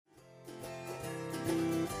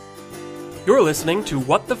You're listening to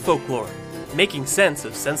What the Folklore, making sense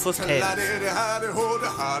of senseless tales. Tra-la-di-di-hi-di-ho,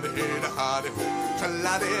 da-ha-di-hi-di-hi-di-ho.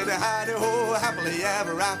 Tra-la-di-di-hi-di-ho, happily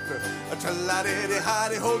ever after.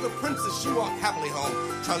 Tra-la-di-di-hi-di-ho, the princess, she walked happily home.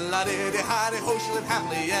 Tra-la-di-di-hi-di-ho, she lived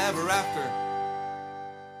happily ever after.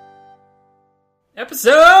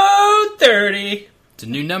 Episode 30! It's a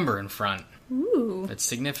new number in front. Ooh. That's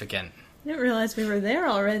significant. I didn't realize we were there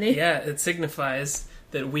already. Yeah, it signifies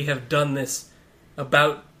that we have done this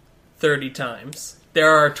about 30 times. There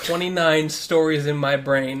are 29 stories in my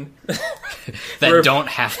brain That don't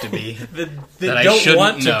have to be. that I don't shouldn't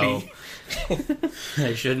want to know. be.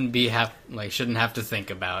 I shouldn't have to think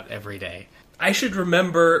about every day. I should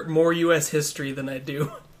remember more U.S. history than I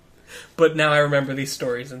do. But now I remember these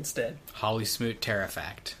stories instead. Holly Smoot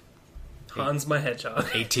Terrafact, Hans my Hedgehog.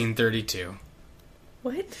 1832.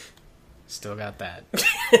 What? Still got that.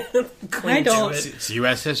 Cling I to don't. it. It's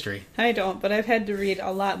U.S. history. I don't, but I've had to read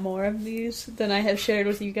a lot more of these than I have shared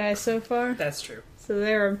with you guys so far. That's true. So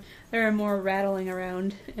there are more rattling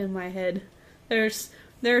around in my head. There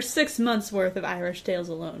are 6 months worth of Irish tales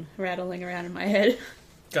alone rattling around in my head.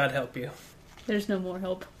 God help you. There's no more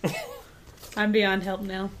help. I'm beyond help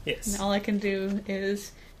now. Yes. And all I can do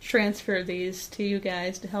is transfer these to you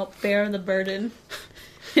guys to help bear the burden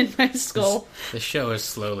in my skull. The show is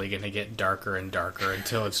slowly going to get darker and darker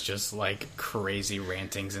until it's just like crazy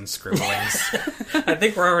rantings and scribblings. I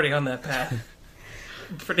think we're already on that path.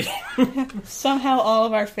 Pretty. Somehow all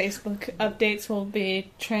of our Facebook updates will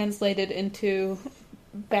be translated into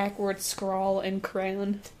backward scrawl in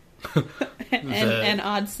crayon. and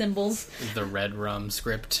odd symbols. The Red Rum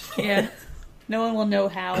script. Yeah. No one will know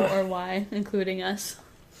how or why, including us.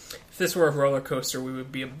 If this were a roller coaster, we would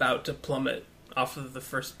be about to plummet off of the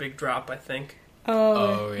first big drop, I think.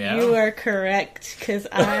 Oh, yeah? You are correct, because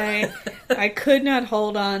I could not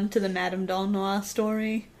hold on to the Madame Dolnois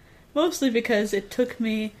story, mostly because it took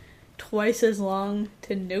me twice as long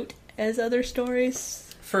to note as other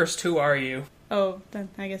stories. First, who are you? Oh, then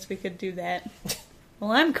I guess we could do that.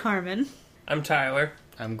 Well, I'm Carmen, I'm Tyler.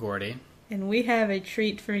 I'm Gordy. and we have a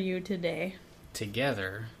treat for you today.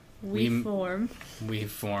 Together, We form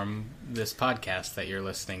this podcast that you're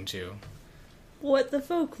listening to. What the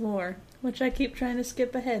Folklore, which I keep trying to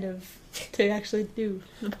skip ahead of to actually do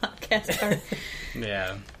the podcast part.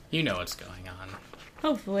 Yeah, you know what's going on.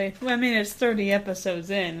 Hopefully. Well, I mean, it's 30 episodes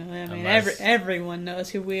in. I mean, Unless- everyone knows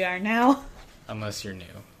who we are now. Unless you're new.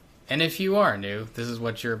 And if you are new, this is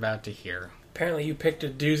what you're about to hear. Apparently you picked a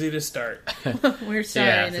doozy to start. We're sorry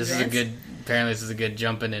Yeah, in this advance. apparently this is a good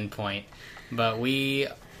jumping in point. But we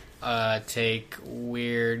take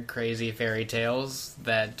weird, crazy fairy tales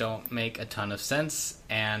that don't make a ton of sense,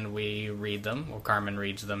 and we read them. Well, Carmen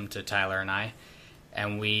reads them to Tyler and I,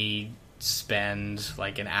 and we spend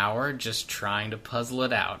like an hour just trying to puzzle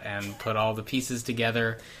it out and put all the pieces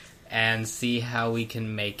together and see how we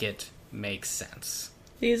can make it make sense.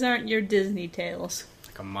 These aren't your Disney tales.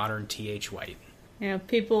 Like a modern T.H. White. You know,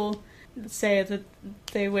 people say that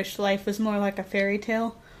they wish life was more like a fairy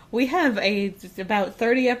tale. We have about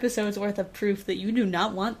 30 episodes worth of proof that you do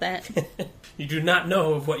not want that. You do not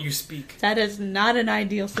know of what you speak. That is not an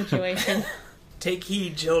ideal situation. Take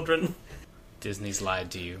heed, children. Disney's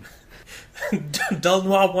lied to you.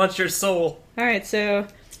 Dulnois wants your soul. Alright, so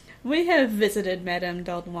we have visited Madame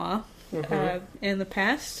Dolnois in the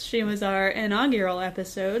past. She was our inaugural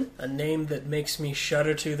episode. A name that makes me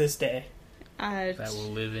shudder to this day. That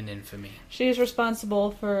will live in infamy. She is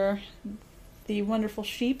responsible for The Wonderful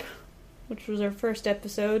Sheep, which was our first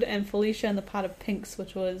episode, and Felicia and the Pot of Pinks,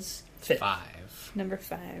 which was 5. number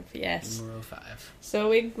 5, yes. Numero 5. So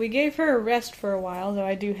we gave her a rest for a while, though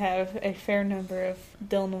I do have a fair number of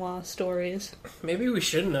Dolnois stories. Maybe we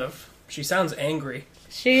shouldn't have. She sounds angry.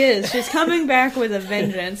 She is. She's coming back with a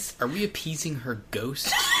vengeance. Are we appeasing her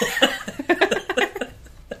ghost?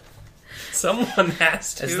 Someone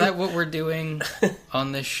has to. Is that what we're doing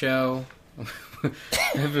on this show? I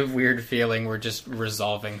have a weird feeling we're just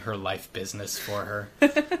resolving her life business for her.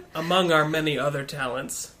 Among our many other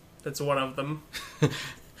talents, that's one of them.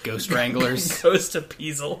 Ghost wranglers. Ghost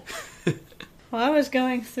appeasal. Well, I was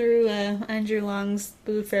going through Andrew Long's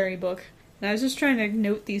Blue Fairy book, and I was just trying to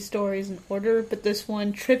note these stories in order, but this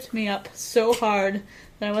one tripped me up so hard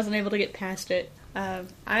that I wasn't able to get past it. I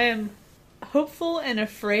am hopeful and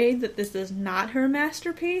afraid that this is not her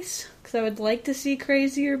masterpiece, because I would like to see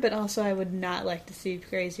Crazier, but also I would not like to see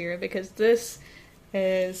Crazier, because this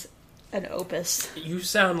is an opus. You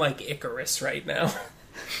sound like Icarus right now.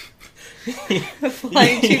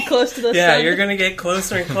 Flying too close to the sun. Yeah, you're gonna get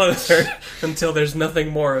closer and closer until there's nothing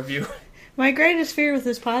more of you. My greatest fear with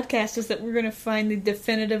this podcast is that we're going to find the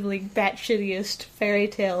definitively batshittiest fairy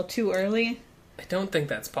tale too early. I don't think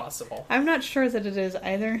that's possible. I'm not sure that it is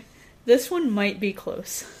either. This one might be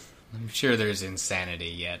close. I'm sure there's insanity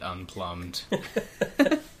yet unplumbed.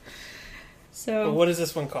 So, But what is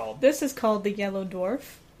this one called? this is called the Yellow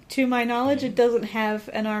Dwarf. To my knowledge, it doesn't have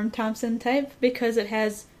an Arn Thompson type because it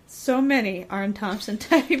has so many Arn Thompson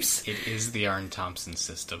types. It is the Arn Thompson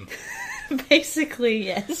system. Basically,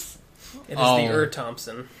 yes. It is Oh. the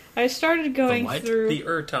Thompson. I started going what? through...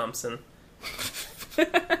 The Thompson.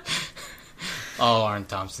 All Arn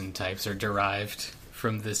Thompson types are derived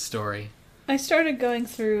from this story. I started going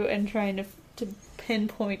through and trying to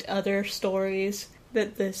pinpoint other stories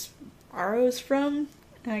that this borrows from.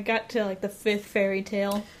 And I got to, like, the 5th fairy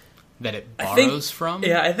tale. That it I think- borrows from?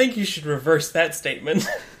 Yeah, I think you should reverse that statement.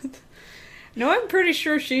 No, I'm pretty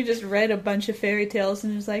sure she just read a bunch of fairy tales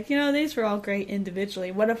and was like, you know, these were all great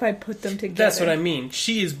individually. What if I put them together? That's what I mean.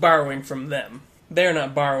 She is borrowing from them. They're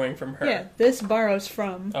not borrowing from her. Yeah, this borrows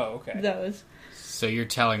from Oh, okay. those. So you're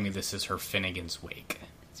telling me this is her Finnegan's Wake.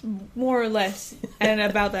 It's more or less, and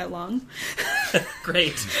about that long.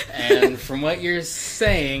 Great. And from what you're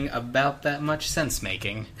saying, about that much sense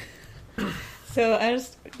making. So,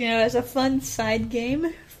 as a fun side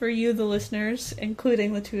game for you, the listeners,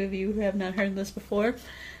 including the two of you who have not heard this before,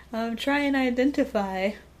 try and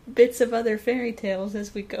identify bits of other fairy tales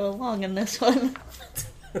as we go along in this one.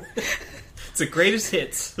 It's the greatest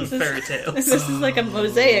hits of fairy tales. This is like a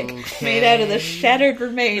mosaic made out of the shattered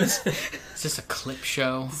remains. Is this a clip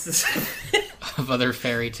show This is, of other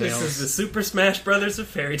fairy tales? this is the Super Smash Brothers of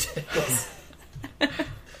fairy tales.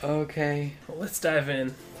 Okay. Well, let's dive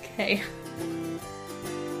in. Okay.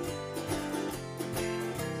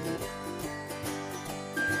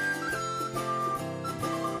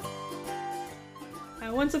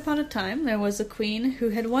 Once upon a time, there was a queen who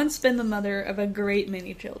had once been the mother of a great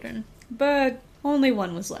many children, but only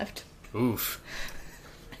one was left. Oof.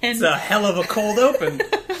 And It's a hell of a cold open.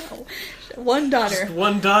 one daughter. Just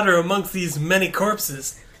one daughter amongst these many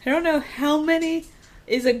corpses. I don't know how many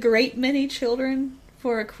is a great many children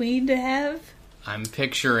for a queen to have. I'm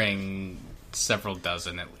picturing several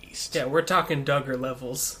dozen at least. Yeah, we're talking Duggar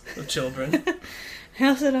levels of children. I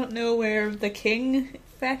also don't know where the king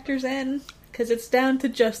factors in, because it's down to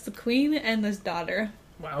just the queen and this daughter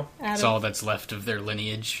Wow. That's all that's left of their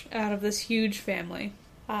lineage. out of this huge family.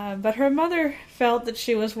 But her mother felt that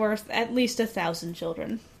she was worth at least 1,000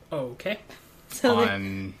 children. Okay. So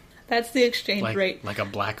On that's the exchange rate. like a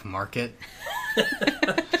black market.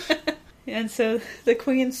 And so the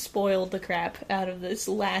queen spoiled the crap out of this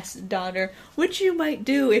last daughter, which you might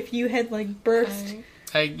do if you had, like, birthed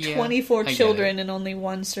 24 I get children it. and only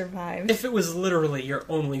one survived. If it was literally your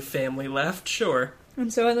only family left, sure.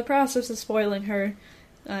 And so in the process of spoiling her,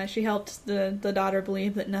 she helped the daughter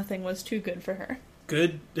believe that nothing was too good for her.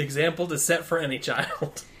 Good example to set for any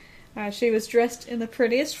child. She was dressed in the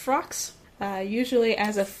prettiest frocks, usually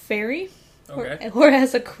as a fairy, Okay. or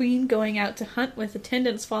as a queen going out to hunt with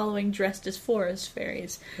attendants following dressed as forest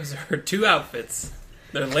fairies. Those are her two outfits.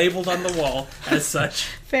 They're labeled on the wall as such.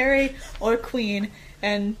 Fairy or queen,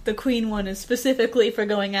 and the queen one is specifically for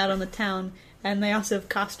going out on the town, and they also have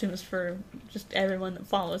costumes for just everyone that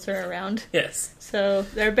follows her around. Yes. So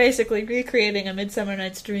they're basically recreating A Midsummer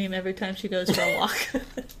Night's Dream every time she goes for a walk.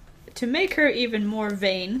 To make her even more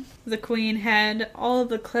vain, the queen had all of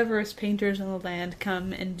the cleverest painters in the land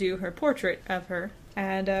come and do her portrait of her.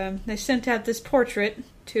 And they sent out this portrait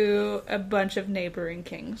to a bunch of neighboring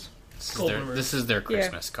kings. This is their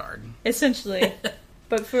Christmas card. Essentially.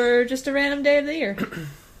 But for just a random day of the year.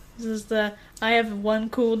 This is the, I have one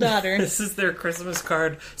cool daughter. This is their Christmas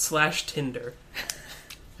card / Tinder.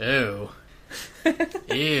 Ew.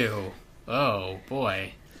 Ew. Oh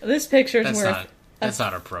boy. This picture's worth That's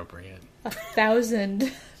not appropriate.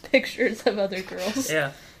 1,000 pictures of other girls.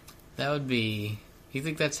 Yeah. That would be. You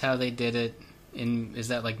think that's how they did it? Is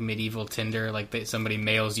that like medieval Tinder? Like somebody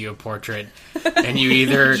mails you a portrait, and you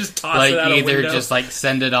either Just toss it out a window. just like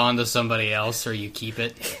send it on to somebody else, or you keep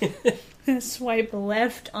it. Swipe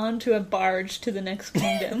left onto a barge to the next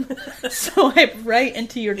kingdom. Swipe right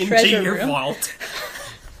into your Into treasure your room. vault.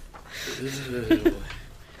 Ooh.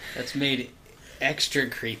 That's made extra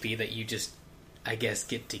creepy that you just, I guess,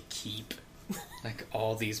 get to keep like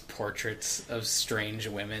all these portraits of strange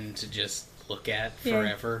women to just look at Yeah.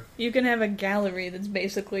 forever. You can have a gallery that's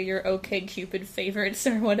basically your OkCupid favorites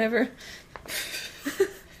or whatever.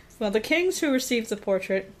 Well, the kings who received the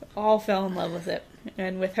portrait all fell in love with it,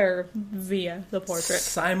 and with her via the portrait.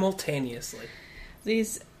 Simultaneously.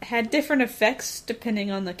 These had different effects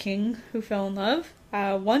depending on the king who fell in love.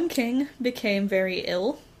 One king became very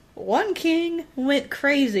ill, one king went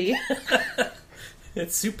crazy,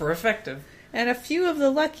 It's super effective. and a few of the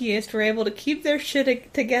luckiest were able to keep their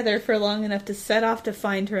shit together for long enough to set off to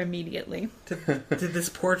find her immediately. Did this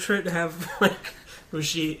portrait have, like, did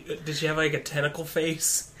she have, like, a tentacle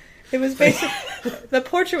face? It was basically the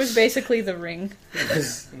portrait was basically the ring. It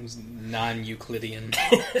was non-Euclidean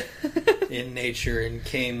in nature and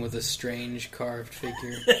came with a strange carved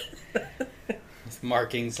figure with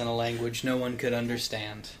markings in a language no one could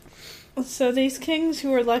understand. So these kings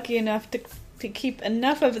who were lucky enough to keep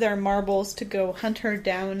enough of their marbles to go hunt her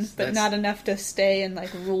down, but That's- not enough to stay and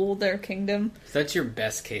like rule their kingdom. That's your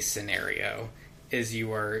best case scenario. Is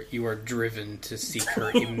you are driven to seek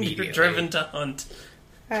her immediately. You're driven to hunt.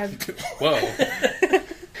 Whoa.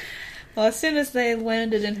 Well, as soon as they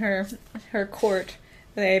landed in her court,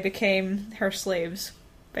 they became her slaves,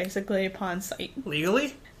 basically upon sight.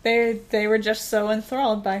 Legally? They were just so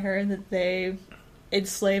enthralled by her that they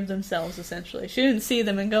enslaved themselves, essentially. She didn't see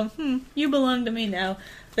them and go, you belong to me now.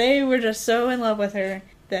 They were just so in love with her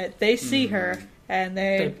that they see her, and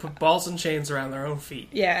They they put balls and chains around their own feet.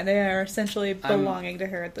 yeah, they are essentially belonging to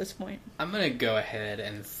her at this point. I'm going to go ahead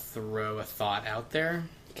and throw a thought out there.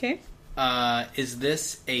 Okay? Is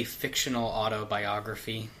this a fictional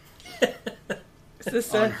autobiography Is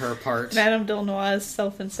this on her part? Madame Delnois'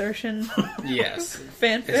 self-insertion Yes.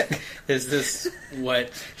 fanfic? Is this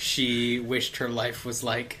what she wished her life was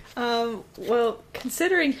like? Well,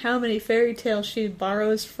 considering how many fairy tales she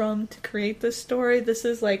borrows from to create this story, this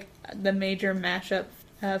is like the major mashup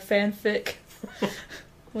fanfic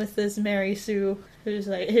with this Mary Sue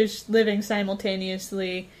who's living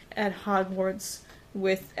simultaneously at Hogwarts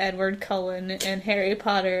with Edward Cullen and Harry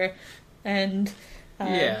Potter and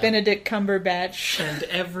Benedict Cumberbatch. And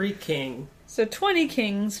every king. So 20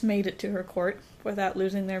 kings made it to her court without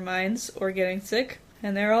losing their minds or getting sick,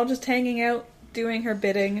 and they're all just hanging out, doing her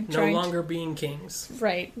bidding, No longer being kings.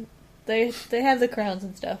 Right. They have the crowns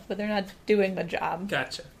and stuff, but they're not doing the job.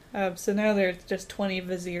 Gotcha. So now there's just 20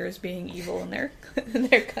 viziers being evil in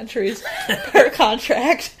their countries per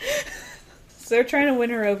contract. So they're trying to win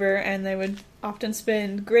her over, and they would often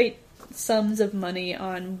spend great sums of money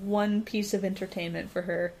on one piece of entertainment for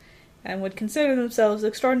her, and would consider themselves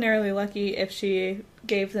extraordinarily lucky if she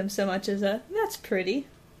gave them so much as a "that's pretty"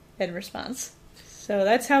 in response. So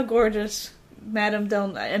that's how gorgeous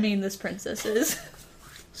this princess is.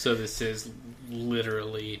 So this is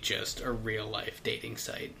literally just a real life dating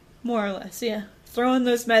site. More or less, yeah. Throwing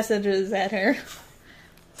those messages at her,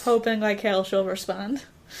 hoping like hell she'll respond.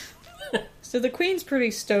 So the queen's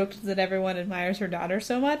pretty stoked that everyone admires her daughter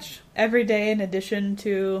so much. Every day, in addition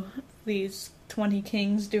to these 20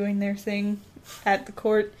 kings doing their thing at the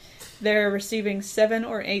court, they're receiving 7,000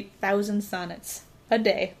 or 8,000 sonnets a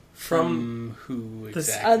day. From who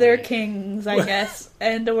exactly? Other kings, I guess.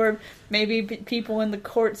 And or maybe people in the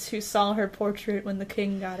courts who saw her portrait when the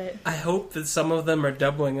king got it. I hope that some of them are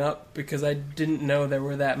doubling up, because I didn't know there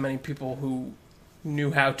were that many people who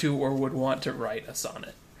knew how to or would want to write a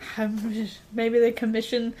sonnet. Maybe they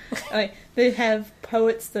commission, they have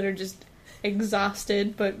poets that are just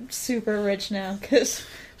exhausted but super rich now because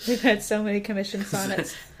they've had so many commissioned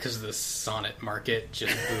sonnets. Because the sonnet market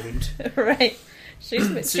just boomed. Right.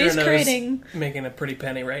 She's Cyrano's creating making a pretty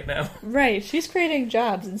penny right now. Right. She's creating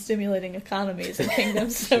jobs and stimulating economies in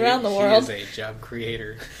kingdoms around the world. She is a job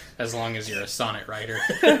creator, as long as you're a sonnet writer.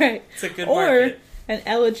 Right. It's a good Or market. an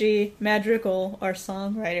elegy, madrigal, or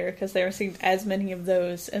songwriter, because they received as many of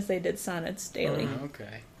those as they did sonnets daily.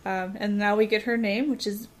 Okay. And now we get her name, which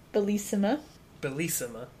is Bellissima.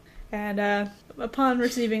 Bellissima. And upon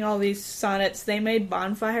receiving all these sonnets, they made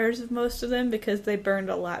bonfires of most of them because they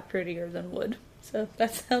burned a lot prettier than wood. So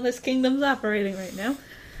that's how this kingdom's operating right now.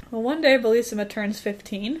 Well, one day Bellissima turns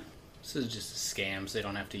 15. This is just scams. They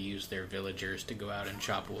don't have to use their villagers to go out and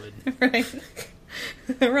chop wood. Right.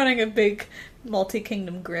 They're running a big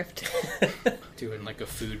multi-kingdom grift. Doing like a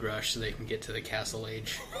food rush so they can get to the castle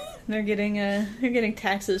age. They're getting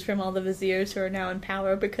taxes from all the viziers who are now in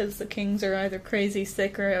power because the kings are either crazy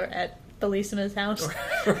sick or at Bellissima's house.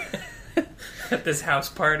 At this house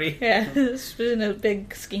party. Yeah, it's been a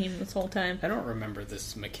big scheme this whole time. I don't remember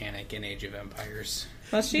this mechanic in Age of Empires.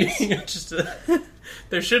 Well, she's Just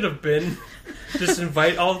there should have been. Just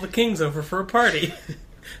invite all the kings over for a party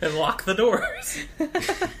and lock the doors.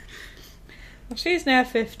 she's now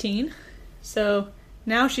 15, so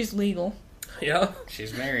now she's legal. Yeah.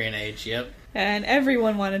 She's marrying age, yep. And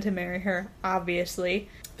everyone wanted to marry her, obviously.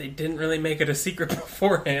 They didn't really make it a secret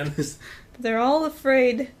beforehand. They're all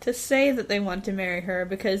afraid to say that they want to marry her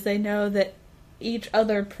because they know that each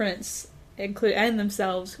other prince, and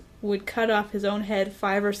themselves, would cut off his own head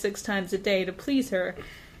 5 or 6 times a day to please her,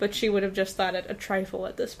 but she would have just thought it a trifle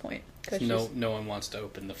at this point. No one wants to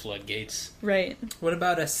open the floodgates. Right. What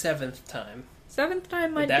about a 7th time? 7th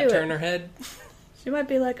time might Would that do turn it. her head? She might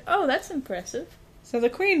be like, oh, that's impressive. So the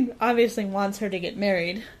queen obviously wants her to get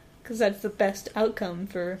married, because that's the best outcome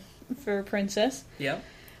for a princess. Yep.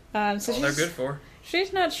 So All they're she's- good for.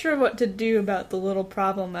 She's not sure what to do about the little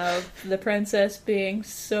problem of the princess being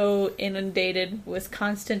so inundated with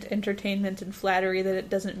constant entertainment and flattery that it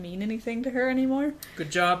doesn't mean anything to her anymore.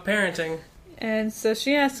 Good job parenting. And so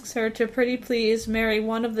she asks her to pretty please marry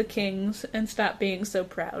one of the kings and stop being so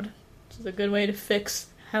proud. Which is a good way to fix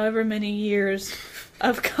however many years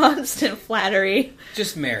of constant flattery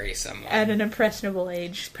Just marry someone. at an impressionable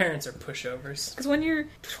age. Parents are pushovers. Because when you're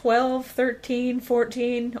 12, 13,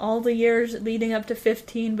 14, all the years leading up to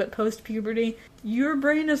 15 but post-puberty, your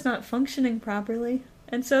brain is not functioning properly.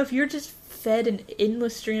 And so if you're just fed an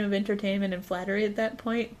endless stream of entertainment and flattery at that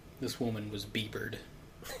point... This woman was Biebered.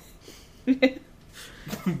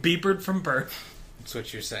 Beepered from birth. That's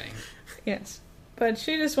what you're saying. Yes. But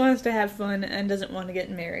she just wants to have fun and doesn't want to get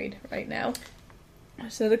married right now.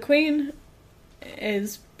 So the queen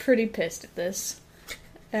is pretty pissed at this.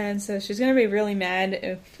 And so she's going to be really mad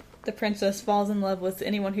if the princess falls in love with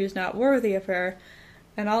anyone who's not worthy of her.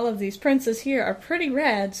 And all of these princes here are pretty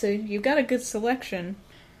rad, so you've got a good selection.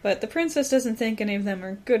 But the princess doesn't think any of them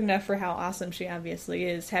are good enough for how awesome she obviously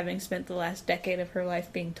is, having spent the last decade of her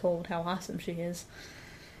life being told how awesome she is.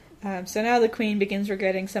 So now the queen begins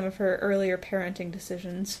regretting some of her earlier parenting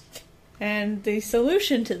decisions. And the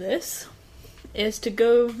solution to this is to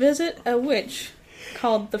go visit a witch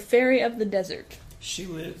called the Fairy of the Desert. She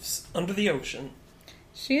lives under the ocean.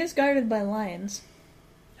 She is guarded by lions.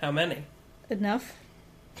 How many? Enough.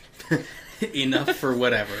 Enough for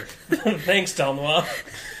whatever. Thanks, Dalnois.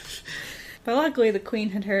 But luckily the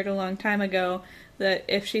queen had heard a long time ago that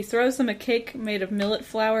if she throws them a cake made of millet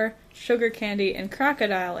flour, sugar candy, and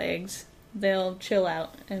crocodile eggs, they'll chill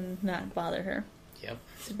out and not bother her. Yep.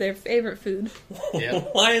 It's their favorite food.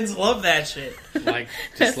 Yep. Lions love that shit.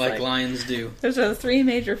 Just like like- lions do. Those are the 3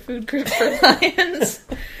 major food groups for lions.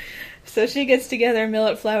 So she gets together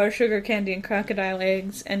millet flour, sugar candy, and crocodile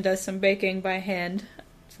eggs and does some baking by hand,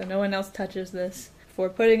 so no one else touches this, before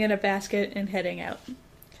putting in a basket and heading out.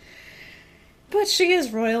 But she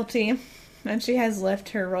is royalty, and she has left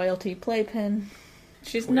her royalty playpen.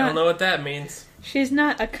 We all know what that means. She's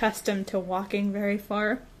not accustomed to walking very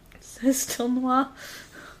far, says Tilnois.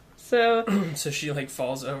 So, So she,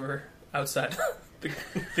 falls over outside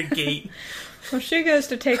the gate. well, she goes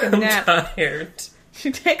to take a I'm nap. tired. She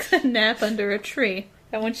takes a nap under a tree,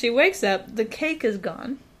 and when she wakes up, the cake is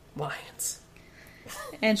gone, Lions.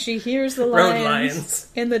 and she hears the Road lions lions.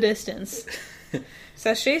 in the distance.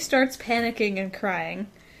 So she starts panicking and crying,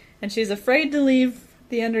 and she's afraid to leave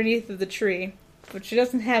the underneath of the tree, but she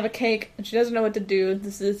doesn't have a cake, and she doesn't know what to do.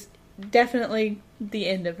 This is definitely the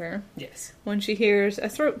end of her, Yes. when she hears a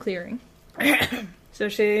throat clearing. So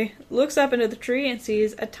she looks up into the tree and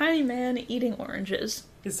sees a tiny man eating oranges.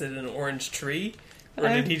 Is it an orange tree? Or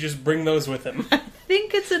did he just bring those with him? I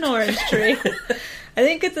think it's an orange tree. I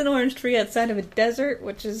think it's an orange tree outside of a desert,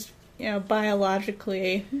 which is,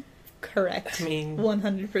 biologically correct. I mean,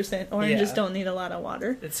 100%. Oranges yeah. don't need a lot of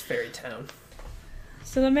water. it's Fairy Town.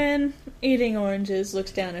 So the man eating oranges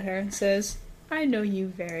looks down at her and says, I know you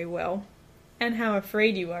very well, and how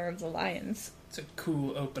afraid you are of the lions. It's a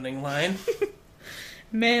cool opening line.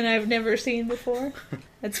 Man I've never seen before.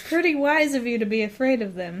 It's pretty wise of you to be afraid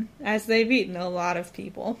of them, as they've eaten a lot of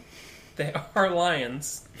people. They are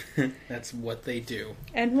lions. That's what they do.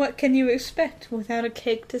 And what can you expect without a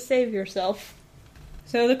cake to save yourself?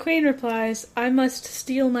 So the queen replies, I must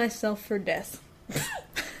steel myself for death.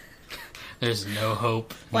 There's no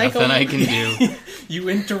hope. Like Nothing I only- can do. You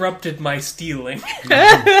interrupted my stealing.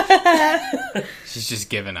 She's just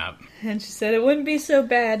given up. And she said, it wouldn't be so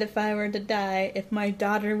bad if I were to die if my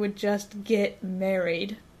daughter would just get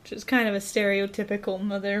married. Which is kind of a stereotypical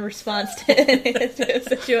mother response to a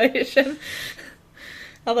situation.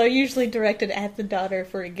 Although usually directed at the daughter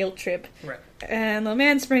for a guilt trip. Right. And the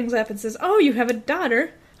man springs up and says, oh, you have a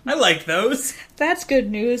daughter? I like those. That's good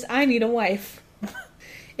news. I need a wife.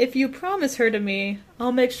 If you promise her to me,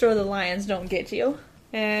 I'll make sure the lions don't get you.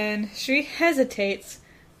 And she hesitates,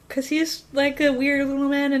 because he's like a weird little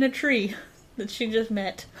man in a tree that she just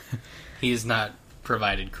met. He's not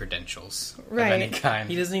provided credentials Right. of any kind.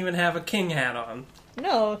 He doesn't even have a king hat on.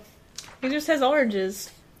 No, he just has oranges.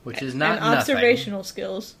 Which is not and nothing. observational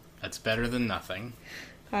skills. That's better than nothing.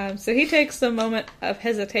 So he takes a moment of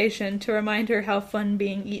hesitation to remind her how fun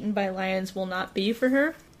being eaten by lions will not be for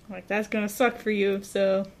her. Like, that's gonna suck for you,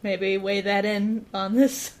 so maybe weigh that in on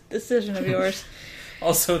this decision of yours.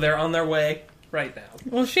 Also, they're on their way right now.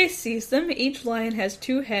 Well, she sees them. Each lion has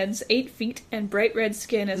 2 heads, 8 feet, and bright red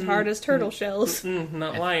skin as hard as turtle shells.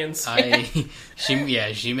 Not lions.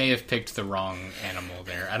 She may have picked the wrong animal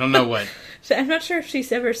there. I don't know what. So I'm not sure if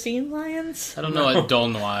she's ever seen lions. I don't know what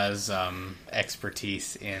Dolnois'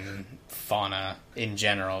 expertise in fauna in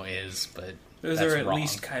general is, but Those that's are at wrong.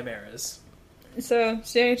 least chimeras. So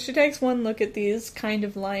she takes one look at these kind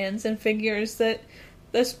of lions and figures that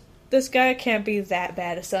this guy can't be that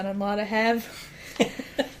bad a son-in-law to have.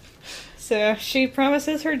 So she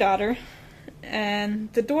promises her daughter,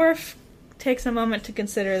 and the dwarf takes a moment to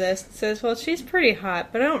consider this and says, well, she's pretty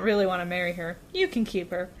hot, but I don't really want to marry her. You can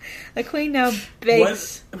keep her. The queen now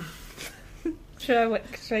begs... Should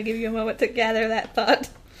I give you a moment to gather that thought?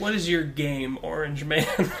 What is your game, Orange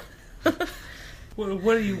Man?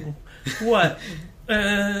 What are you... What?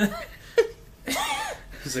 It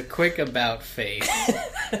was a quick about face.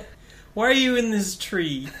 Why are you in this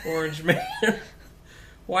tree, Orange Man?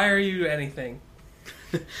 Why are you anything?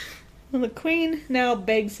 Well, the queen now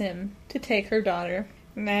begs him to take her daughter,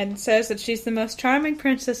 and says that she's the most charming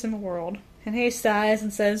princess in the world. And he sighs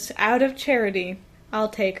and says, out of charity, I'll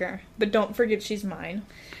take her, but don't forget she's mine.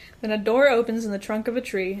 Then a door opens in the trunk of a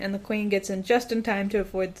tree, and the queen gets in just in time to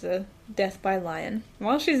avoid the death by lion.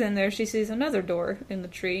 While she's in there, she sees another door in the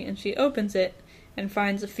tree, and she opens it and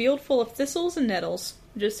finds a field full of thistles and nettles,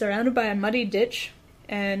 just surrounded by a muddy ditch,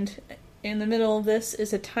 and in the middle of this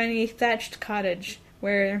is a tiny thatched cottage,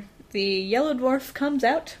 where the yellow dwarf comes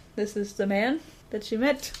out. This is the man that she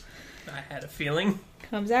met. I had a feeling.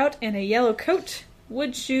 Comes out in a yellow coat,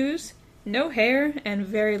 wood shoes, no hair, and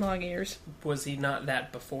very long ears. Was he not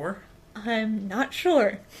that before? I'm not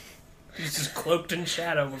sure. He was just cloaked in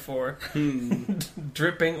shadow before.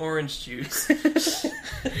 Dripping orange juice.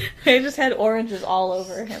 He just had oranges all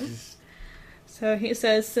over him. So he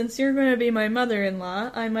says, since you're going to be my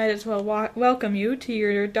mother-in-law, I might as well welcome you to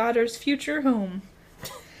your daughter's future home.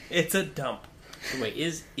 It's a dump. Wait,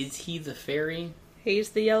 is he the fairy? He's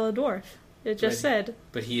the yellow dwarf. It just said.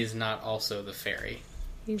 But he is not also the fairy.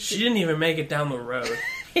 She didn't even make it down the road.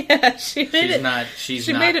 Yeah, she made it.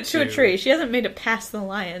 She made it to a tree. She hasn't made it past the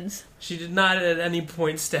lions. She did not at any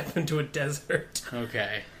point step into a desert.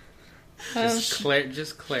 Okay. Just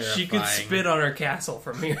clarifying. She could spit on her castle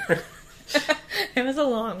from here. It was a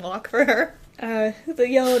long walk for her. The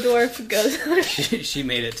yellow dwarf goes... she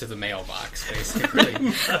made it to the mailbox,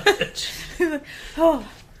 basically. Oh,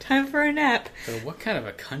 time for a nap. So what kind of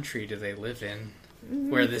a country do they live in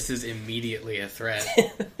where this is immediately a threat?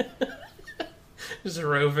 Just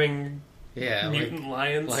roving mutant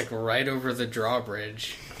lions. Like right over the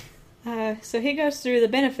drawbridge. So he goes through the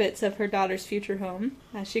benefits of her daughter's future home.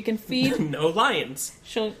 She can feed... No lions.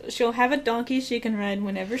 She'll have a donkey she can ride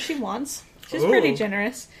whenever she wants. She's Ooh. pretty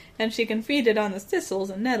generous. And she can feed it on the thistles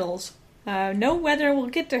and nettles. No weather will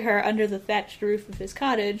get to her under the thatched roof of his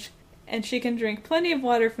cottage. And she can drink plenty of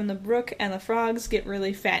water from the brook, and the frogs get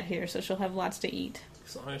really fat here, so she'll have lots to eat.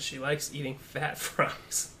 As long as she likes eating fat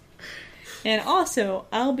frogs. And also,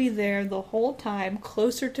 I'll be there the whole time,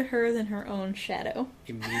 closer to her than her own shadow.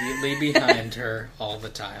 Immediately behind her all the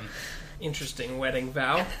time. Interesting wedding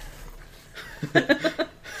vow.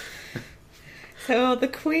 So the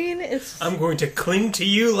queen is... I'm going to cling to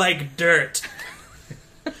you like dirt.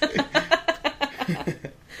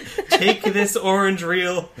 Take this orange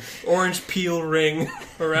peel ring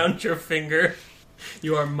around your finger.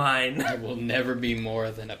 You are mine. I will never be more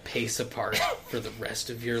than a pace apart for the rest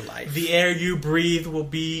of your life. The air you breathe will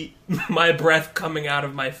be my breath coming out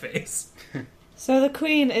of my face. So the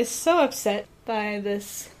queen is so upset by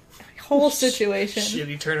this whole situation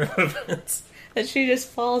Shitty turn of events. that she just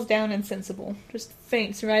falls down insensible. Just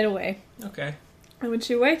faints right away. Okay. And when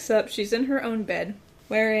she wakes up, she's in her own bed,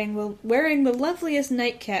 wearing the loveliest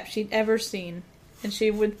nightcap she'd ever seen. And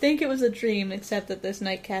she would think it was a dream, except that this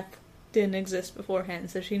nightcap didn't exist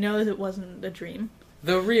beforehand, so she knows it wasn't a dream.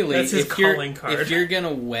 Though really, that's his calling card. If you're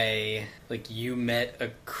gonna weigh, like, you met a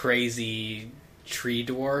crazy tree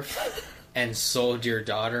dwarf and sold your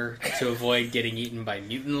daughter to avoid getting eaten by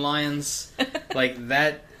mutant lions, like,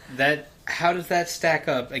 that how does that stack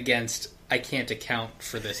up against, I can't account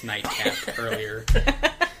for this nightcap earlier?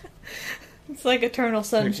 It's like Eternal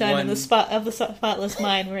Sunshine in the Spotless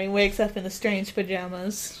Mind, where he wakes up in the strange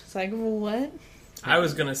pajamas. It's like, what? I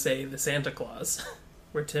was going to say the Santa Claus,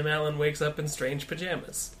 where Tim Allen wakes up in strange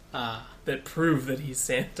pajamas. That prove that he's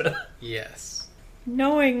Santa. Yes.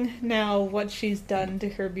 Knowing now what she's done to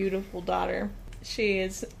her beautiful daughter, she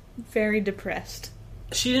is very depressed.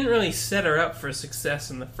 She didn't really set her up for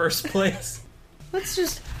success in the first place. Let's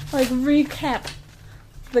just, recap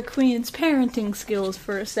the queen's parenting skills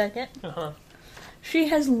for a second. Uh-huh. She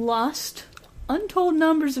has lost untold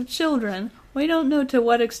numbers of children. We don't know to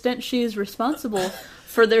what extent she is responsible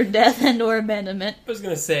for their death and or abandonment. I was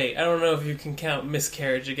going to say, I don't know if you can count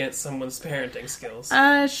miscarriage against someone's parenting skills.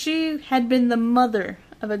 She had been the mother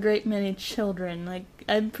of a great many children. Like,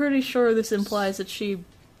 I'm pretty sure this implies that she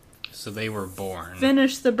So they were born.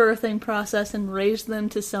 finished the birthing process and raised them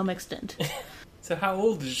to some extent. So how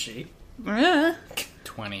old is she?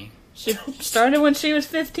 20. She started when she was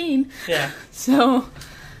 15. Yeah. So,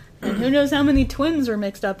 and who knows how many twins were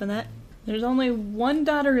mixed up in that. There's only one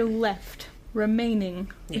daughter left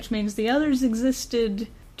remaining, which means the others existed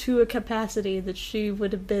to a capacity that she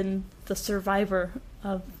would have been the survivor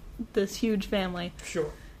of this huge family.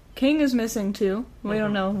 Sure. King is missing too. We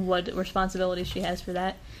don't know what responsibility she has for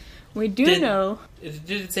that. We do know... Did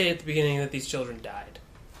it say at the beginning that these children died?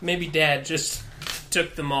 Maybe Dad just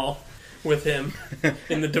took them all with him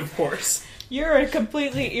in the divorce. You're a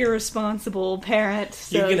completely irresponsible parent.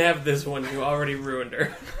 So... You can have this one. You already ruined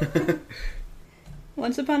her.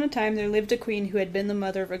 Once upon a time, there lived a queen who had been the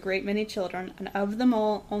mother of a great many children, and of them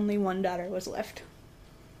all, only one daughter was left.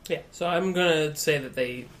 Yeah, so I'm going to say that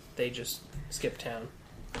they just skipped town.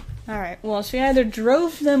 Alright, well, she either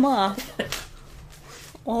drove them off,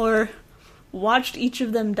 or watched each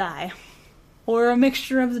of them die. Or a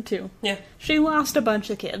mixture of the two. Yeah. She lost a bunch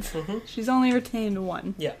of kids. Mm-hmm. She's only retained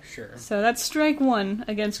one. Yeah. Sure. So that's strike one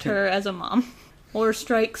against her as a mom. Or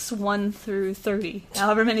strikes 1 through 30,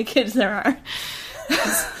 however many kids there are.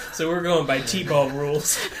 So we're going by T-ball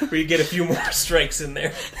rules, where you get a few more strikes in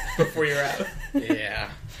there before you're out.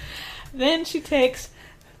 Yeah. Then she takes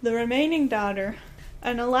the remaining daughter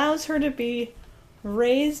and allows her to be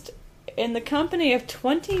raised in the company of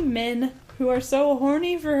 20 men who are so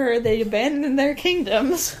horny for her they abandon their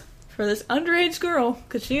kingdoms for this underage girl,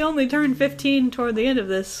 because she only turned 15 toward the end of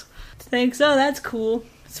this. Thinks, oh, that's cool.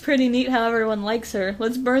 It's pretty neat how everyone likes her.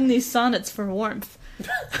 Let's burn these sonnets for warmth.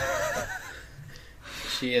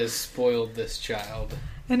 She has spoiled this child.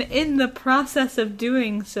 And in the process of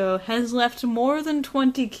doing so, has left more than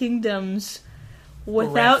 20 kingdoms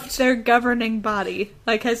without Bereft. their governing body.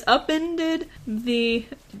 Like, has upended the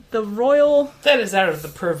royal... That is out of the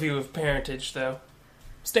purview of parentage, though.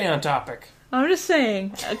 Stay on topic. I'm just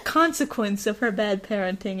saying, a consequence of her bad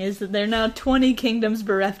parenting is that there are now 20 kingdoms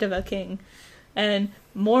bereft of a king. And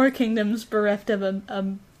more kingdoms bereft of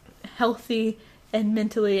a healthy and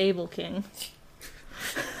mentally able king.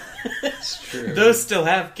 It's true. Those still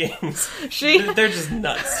have kings. They're just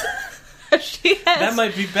nuts. She has... That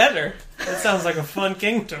might be better. That sounds like a fun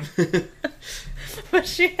kingdom. But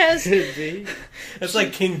she has... Could be. It's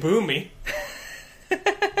like King Boomy.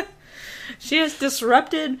 She has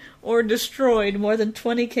disrupted or destroyed more than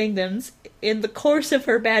 20 kingdoms in the course of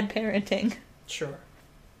her bad parenting. Sure.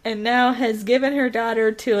 And now has given her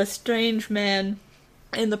daughter to a strange man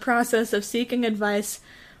in the process of seeking advice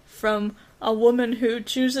from a woman who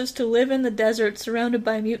chooses to live in the desert surrounded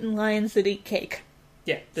by mutant lions that eat cake.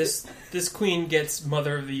 Yeah, this queen gets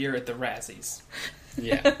Mother of the Year at the Razzies.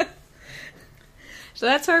 Yeah. So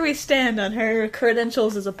that's where we stand on her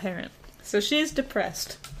credentials as a parent. So she's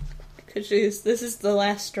depressed. Because this is the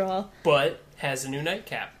last straw. But has a new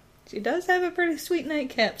nightcap. She does have a pretty sweet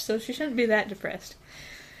nightcap, so she shouldn't be that depressed.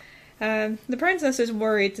 The princess is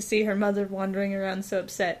worried to see her mother wandering around so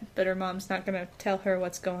upset, but her mom's not going to tell her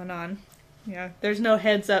what's going on. Yeah, there's no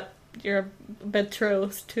heads up. You're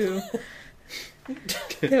betrothed to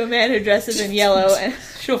a man who dresses in yellow. And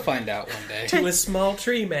She'll find out one day. To a small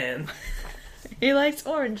tree man. he likes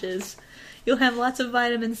oranges. You'll have lots of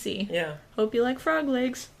vitamin C. Yeah. Hope you like frog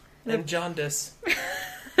legs. And jaundice.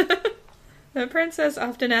 The princess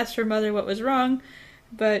often asked her mother what was wrong,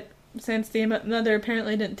 but since the mother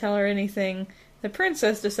apparently didn't tell her anything, the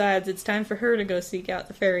princess decides it's time for her to go seek out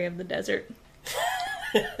the fairy of the desert.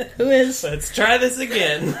 Who is... Let's try this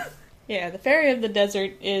again. Yeah, the fairy of the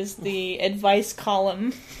desert is the advice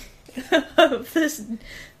column of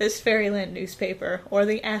this Fairyland newspaper, or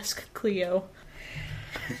the Ask Cleo.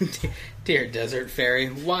 Dear Desert Fairy,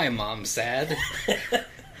 why Mom sad?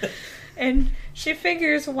 And she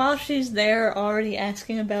figures while she's there already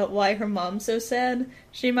asking about why her mom's so sad,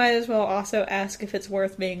 she might as well also ask if it's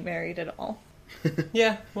worth being married at all.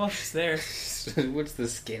 Yeah, well, she's there. What's the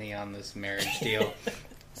skinny on this marriage deal?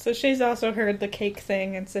 So she's also heard the cake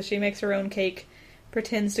thing, and so she makes her own cake,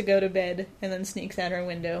 pretends to go to bed, and then sneaks out her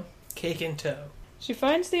window. Cake in tow. She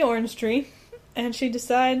finds the orange tree, and she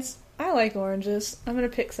decides, I like oranges. I'm going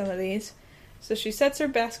to pick some of these. So she sets her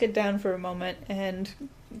basket down for a moment and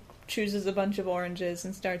chooses a bunch of oranges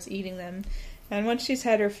and starts eating them. And once she's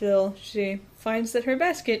had her fill, she finds that her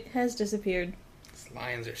basket has disappeared. These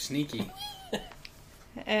lions are sneaky.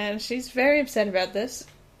 And she's very upset about this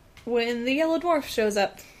when the yellow dwarf shows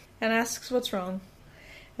up and asks what's wrong.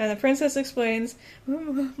 And the princess explains,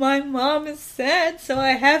 my mom is sad, so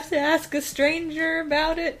I have to ask a stranger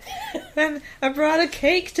about it. And I brought a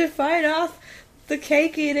cake to fight off the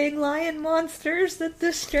cake-eating lion monsters that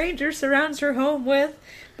this stranger surrounds her home with.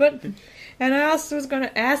 And I also was going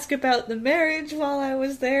to ask about the marriage while I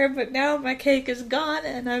was there, but now my cake is gone,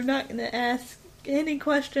 and I'm not going to ask any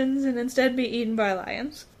questions and instead be eaten by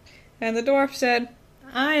lions. And the dwarf said,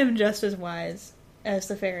 I am just as wise as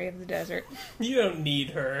the fairy of the desert. You don't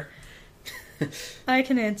need her. I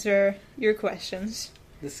can answer your questions.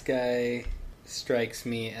 This guy strikes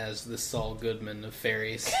me as the Saul Goodman of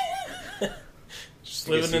fairies. Just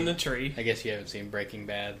living in the tree. I guess you haven't seen Breaking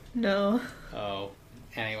Bad. No. Oh,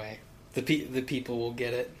 anyway, the people will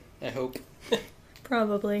get it, I hope.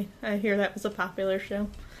 Probably. I hear that was a popular show.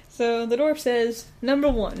 So the dwarf says, number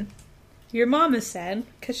 1, your mom is sad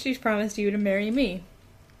because she's promised you to marry me.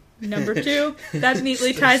 Number 2, that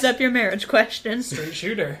neatly ties up your marriage question. Straight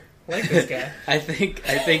shooter. I like this guy. I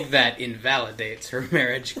think that invalidates her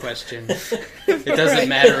marriage question. It doesn't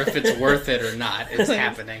matter if it's worth it or not. It's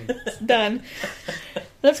happening. It's done.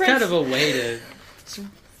 It's kind of a way to... It's a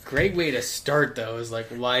great way to start, though. Is like,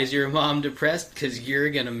 why is your mom depressed? Because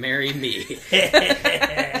you're going to marry me.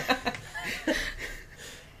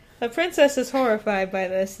 The princess is horrified by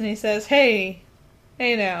this, and he says, Hey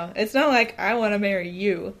now, it's not like I want to marry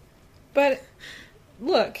you. But,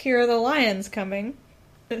 look, here are the lions coming.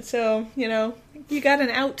 And so, you got an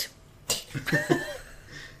out.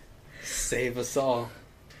 Save us all.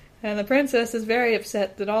 And the princess is very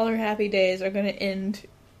upset that all her happy days are going to end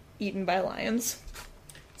eaten by lions.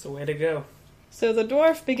 It's a way to go. So the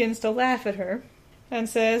dwarf begins to laugh at her, and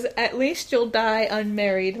says, At least you'll die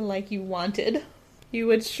unmarried like you wanted. You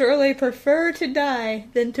would surely prefer to die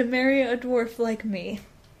than to marry a dwarf like me.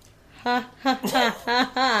 Ha ha ha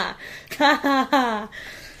ha ha ha ha ha.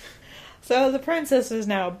 So the princess is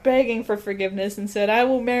now begging for forgiveness and said, I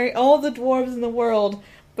will marry all the dwarves in the world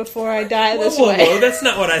before I die this way. Whoa, that's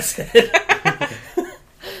not what I said.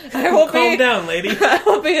 Calm down, lady. I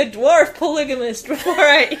will be a dwarf polygamist before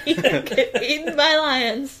I get eaten by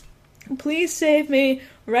lions. Please save me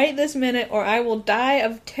right this minute or I will die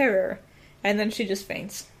of terror. And then she just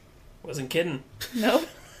faints. Wasn't kidding. Nope.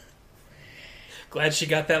 Glad she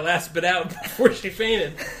got that last bit out before she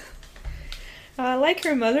fainted. Like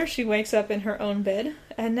her mother, she wakes up in her own bed,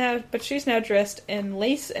 but she's now dressed in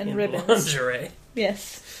lace and ribbons. Lingerie.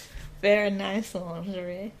 Yes. Very nice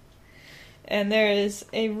lingerie. And there is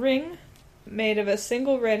a ring made of a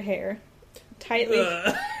single red hair, tightly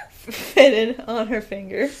fitted on her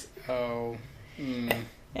finger. Oh.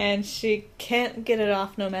 And she can't get it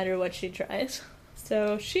off no matter what she tries.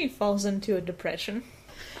 So she falls into a depression.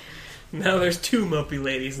 Now there's 2 mopey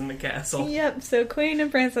ladies in the castle. Yep, so Queen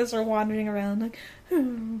and Princess are wandering around like,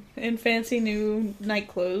 in fancy new night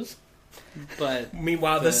clothes. But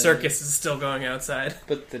meanwhile, the circus is still going outside.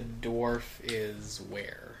 But the dwarf is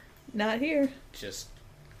where? Not here. Just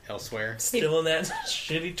elsewhere? Still in that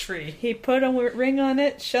shitty tree. He put a ring on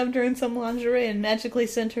it, shoved her in some lingerie, and magically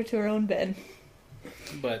sent her to her own bed.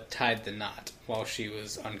 But tied the knot while she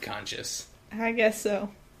was unconscious. I guess so.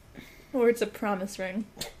 Or it's a promise ring.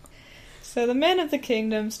 So the men of the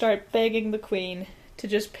kingdom start begging the queen to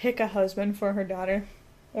just pick a husband for her daughter.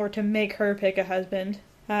 Or to make her pick a husband.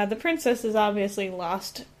 The princess has obviously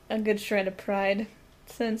lost a good shred of pride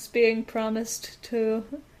since being promised to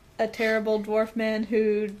a terrible dwarf man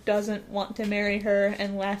who doesn't want to marry her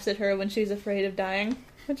and laughs at her when she's afraid of dying.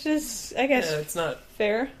 Which is, I guess, it's not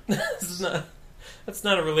fair. That's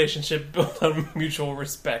not a relationship built on mutual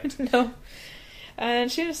respect. No.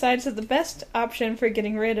 And she decides that the best option for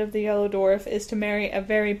getting rid of the yellow dwarf is to marry a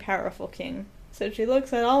very powerful king. So she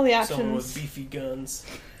looks at all the options. Someone with beefy guns.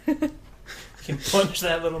 Can punch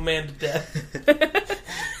that little man to death.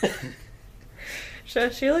 So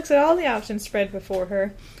she looks at all the options spread before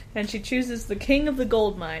her, and she chooses the king of the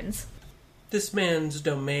gold mines. This man's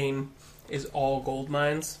domain is all gold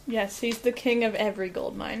mines. Yes, he's the king of every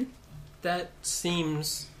gold mine. That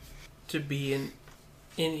seems to be an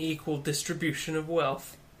unequal distribution of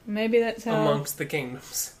wealth. Maybe that's how amongst the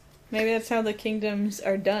kingdoms. Maybe that's how the kingdoms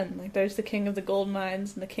are done. Like, there's the king of the gold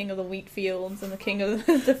mines, and the king of the wheat fields, and the king of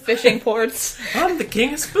the fishing ports. I'm the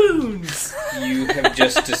king of spoons! You have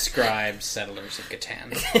just described Settlers of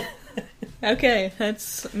Catan. Okay,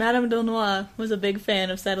 that's... Madame Delnoy was a big fan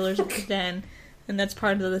of Settlers of Catan, and that's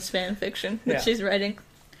part of this fan fiction that she's writing.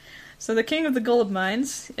 So the king of the gold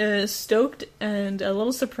mines is stoked and a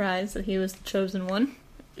little surprised that he was the chosen one.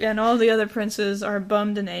 And all the other princes are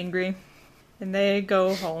bummed and angry. And they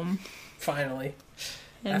go home. Finally.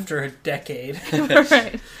 And, After a decade.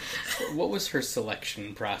 right. What was her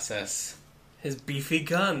selection process? His beefy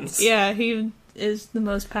guns. Yeah, he is the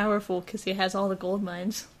most powerful because he has all the gold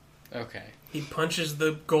mines. Okay. He punches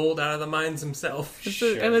the gold out of the mines himself.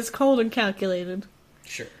 Sure. It was cold and calculated.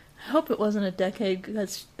 Sure. I hope it wasn't a decade,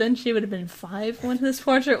 because then she would have been 5 when this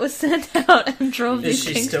portrait was sent out and drove Is these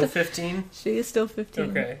she kings still to- 15? She is still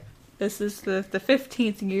 15. Okay. This is the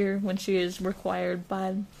 15th year when she is required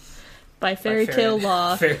by fairy tale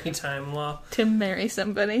law Fairy time law. to marry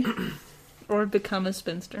somebody or become a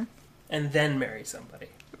spinster. And then marry somebody.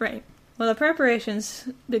 Right. Well, the preparations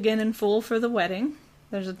begin in full for the wedding.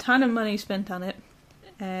 There's a ton of money spent on it.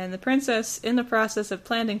 And the princess, in the process of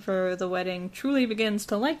planning for the wedding, truly begins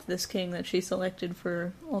to like this king that she selected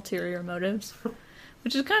for ulterior motives.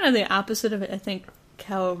 Which is kind of the opposite of, I think,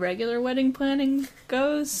 how regular wedding planning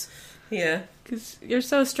goes. Yeah. Because you're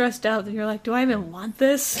so stressed out that you're like, do I even want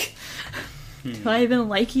this? Do I even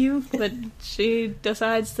like you? But she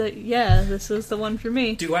decides that, yeah, this is the one for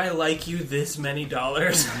me. Do I like you this many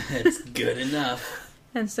dollars? It's good enough.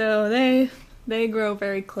 And so they grow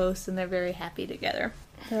very close and they're very happy together.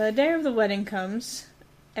 The day of the wedding comes.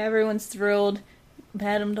 Everyone's thrilled.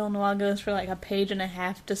 Madame Delnois goes for like a page and a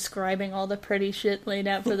half describing all the pretty shit laid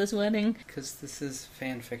out for this wedding. Because this is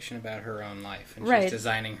fan fiction about her own life, and Right. she's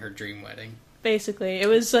designing her dream wedding. Basically, it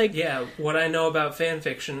was like... Yeah, what I know about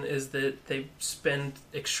fanfiction is that they spend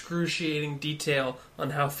excruciating detail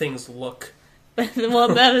on how things look.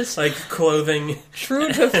 well, that is Like clothing true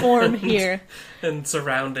to form here. and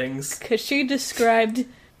surroundings. Because she described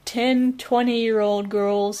 10, 20-year-old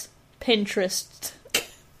girls' Pinterest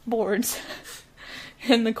boards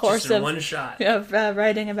in the course Just in of one shot.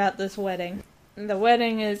 writing about this wedding. The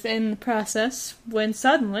wedding is in process when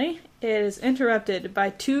suddenly it is interrupted by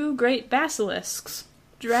 2 great basilisks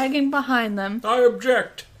dragging behind them. I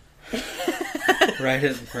object. Right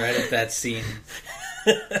at that scene.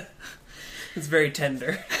 It's very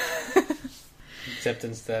tender. Except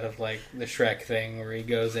instead of like the Shrek thing where he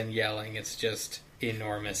goes in yelling, it's just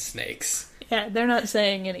enormous snakes. Yeah, they're not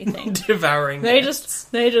saying anything. Devouring they guests.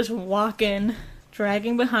 just walk in,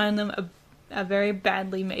 dragging behind them a very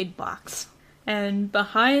badly made box. And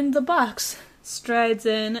behind the box strides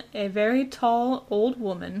in a very tall old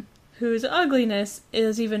woman whose ugliness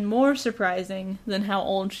is even more surprising than how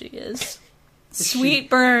old she is. Sweet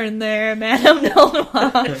burn there, Madame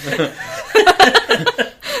Delnois.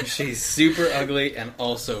 She's super ugly and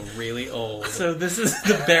also really old. So this is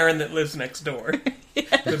the Baron that lives next door. The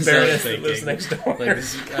That's what I was Baroness that lives thinking. next door.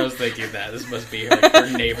 Like I was thinking that. This must be her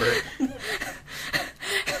neighbor.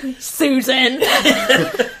 Susan!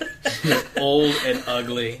 Old and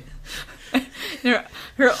ugly.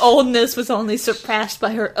 Her oldness was only surpassed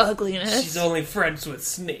by her ugliness. She's only friends with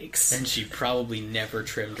snakes. And she probably never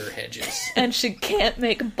trimmed her hedges. And she can't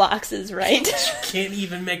make boxes right. Can't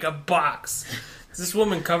even make a box. Is this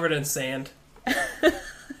woman covered in sand?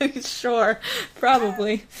 Sure,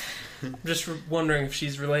 probably. I'm just wondering if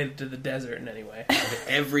she's related to the desert in any way.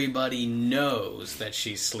 Everybody knows that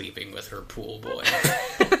she's sleeping with her pool boy.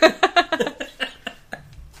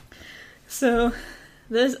 So,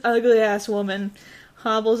 this ugly-ass woman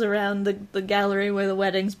hobbles around the gallery where the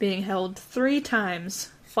wedding's being held 3 times,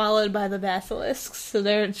 followed by the basilisks. So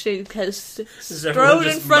there she has Is everyone strode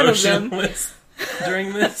in just front of them. motionless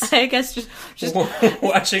during this? I guess just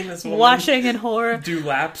Watching this woman watching in horror. do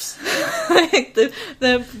laps. Like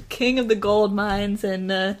the king of the gold mines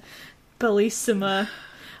and Bellissima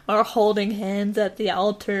are holding hands at the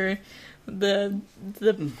altar. The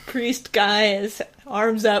priest guy is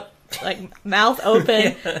arms up, like mouth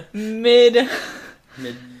open, mid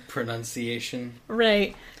Pronunciation.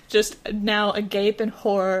 right, just now agape in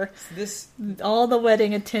horror. This All the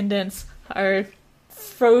wedding attendants are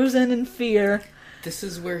frozen in fear. This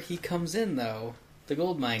is where he comes in, though. The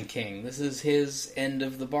Goldmine King. This is his end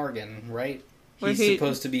of the bargain, right? Where He's he-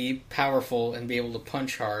 supposed to be powerful and be able to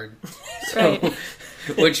punch hard. Right.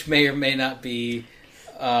 Which may or may not be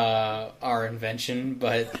our invention,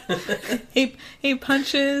 but He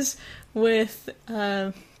punches with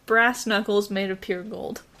brass knuckles made of pure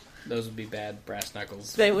gold. those would be bad brass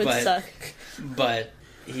knuckles. They would but, suck. But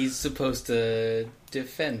he's supposed to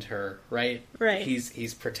defend her, right? Right.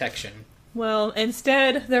 He's protection. Well,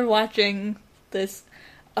 instead, they're watching this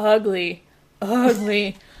ugly,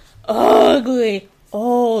 ugly, ugly,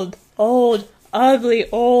 old, ugly,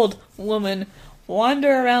 old woman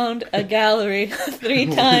wander around a gallery 3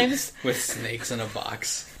 times, With snakes in a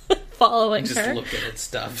box. following Just her. looking at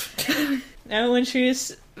stuff. And when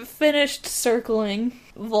she's finished circling,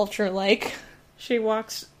 vulture-like, she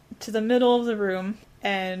walks to the middle of the room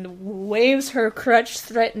and waves her crutch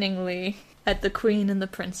threateningly at the queen and the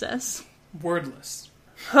princess. Wordless.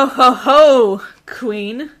 Ho ho ho,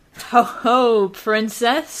 queen. Ho ho,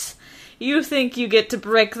 princess. You think you get to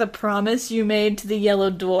break the promise you made to the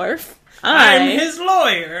yellow dwarf? I'm his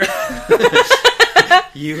lawyer.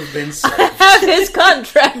 You've been I have his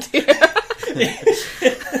contract here.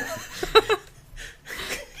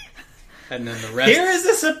 And then the rest... Here is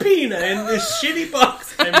a subpoena in this shitty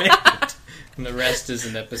box I made. And the rest is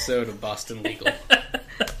an episode of Boston Legal.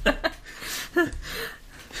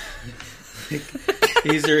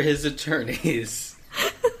 These are his attorneys.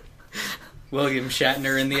 William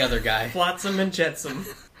Shatner and the other guy. Flotsam and Jetsam.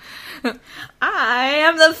 I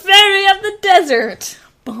am the fairy of the desert.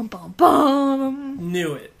 Bum bum bum.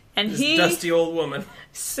 Knew it. And This he dusty old woman.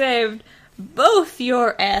 saved both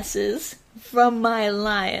your asses from my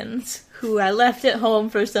lions, who I left at home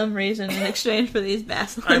for some reason in exchange for these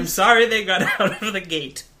basilics. I'm sorry they got out of the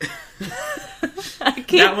gate.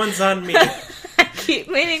 That one's on me. I keep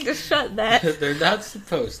meaning to shut that. They're not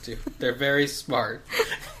supposed to. They're very smart.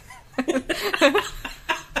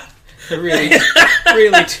 They're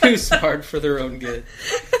really too smart for their own good.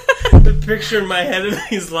 The picture in my head of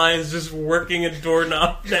these lions just working a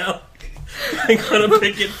doorknob now. Like on a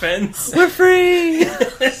picket fence. We're free!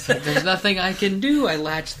 So there's nothing I can do. I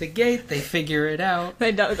latch the gate. They figure it out.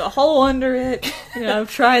 They dug a hole under it. You know, I've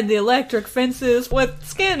tried the electric fences. With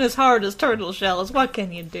skin as hard as turtle shells, what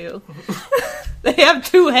can you do? They have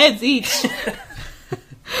 2 heads each.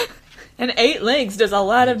 And 8 legs does a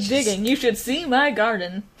lot of digging. You should see my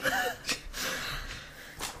garden.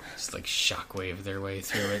 Just like shockwave their way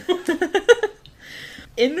through it.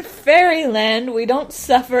 In fairyland, we don't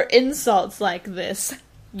suffer insults like this.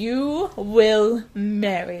 You will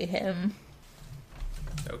marry him.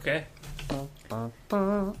 Okay.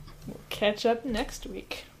 We'll catch up next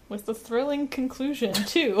week with the thrilling conclusion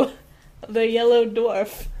to The Yellow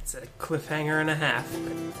Dwarf. It's a cliffhanger and a half.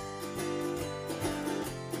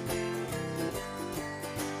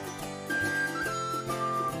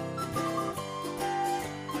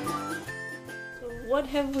 What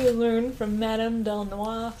have we learned from Madame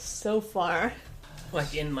Delnoy so far?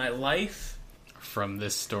 Like in my life. From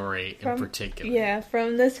this story in particular. Yeah,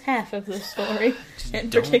 from this half of the story in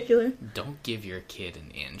Don't- particular. Don't give your kid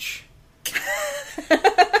an inch.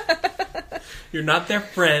 You're not their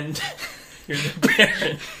friend. You're their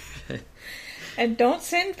parent. And don't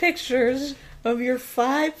send pictures of your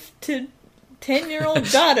 5 to 10-year-old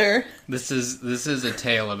daughter. This is a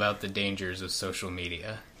tale about the dangers of social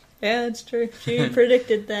media. Yeah, that's true. She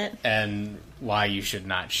predicted that. And why you should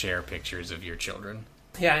not share pictures of your children.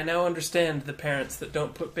 Yeah, I now understand the parents that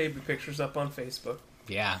don't put baby pictures up on Facebook.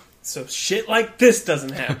 Yeah. So shit like this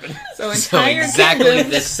doesn't happen. So So entire exactly kingdoms,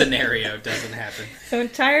 this scenario doesn't happen. so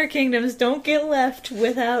entire kingdoms don't get left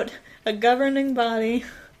without a governing body,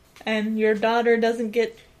 and your daughter doesn't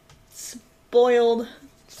get spoiled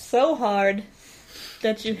so hard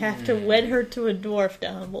that you have to wed her to a dwarf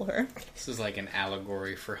to humble her. This is like an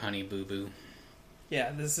allegory for Honey Boo Boo.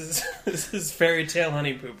 Yeah, this is fairy tale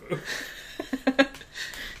Honey Boo Boo.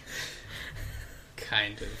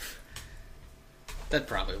 Kind of. That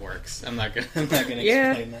probably works. I'm not gonna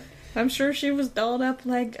Yeah. explain that. I'm sure she was dolled up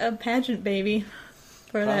like a pageant baby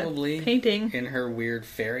for Probably. that painting. In her weird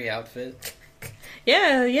fairy outfit.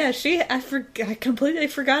 Yeah, I completely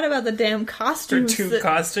forgot about the damn For costumes. 2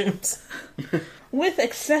 costumes. With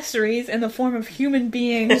accessories in the form of human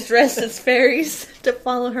beings dressed as fairies to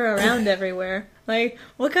follow her around everywhere. Like,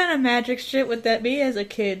 what kind of magic shit would that be as a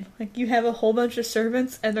kid? Like, you have a whole bunch of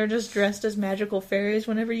servants and they're just dressed as magical fairies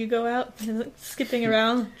whenever you go out, skipping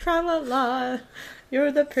around. Tra-la-la,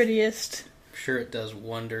 you're the prettiest. I'm sure it does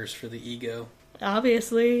wonders for the ego.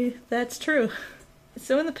 Obviously, that's true.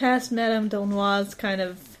 So in the past, Madame Delnoy's kind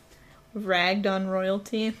of ragged on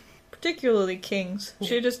royalty, particularly kings.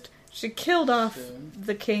 She killed off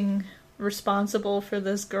the king responsible for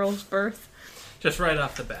this girl's birth. Just right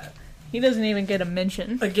off the bat. He doesn't even get a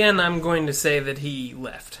mention. Again, I'm going to say that he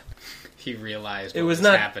left. He realized It what was was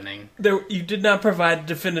not- happening. You did not provide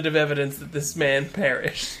definitive evidence that this man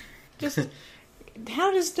perished. Just,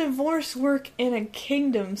 how does divorce work in a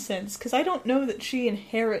kingdom sense? Because I don't know that she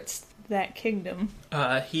inherits that kingdom.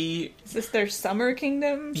 He... Is this their summer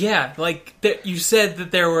kingdom? Yeah, like, you said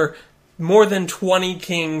that there were more than 20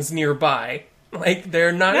 kings nearby. Like,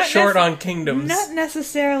 they're not short on kingdoms. Not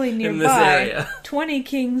necessarily nearby. in this area. 20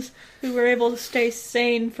 kings who were able to stay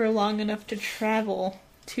sane for long enough to travel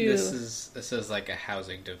to... This is like a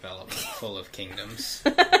housing development full of kingdoms.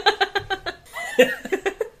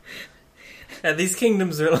 Yeah, these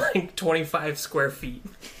kingdoms are like 25 square feet.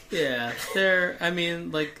 Yeah, they're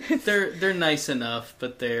nice enough,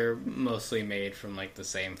 but they're mostly made from like the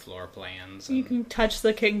same floor plans. You can touch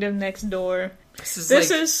the kingdom next door. This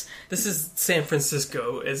This is San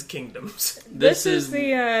Francisco as kingdoms. is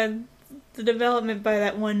the development by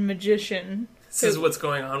that one magician. This is what's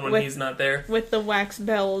going on when he's not there. With the wax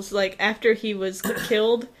bells, like, after he was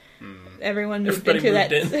killed, everyone moved Everybody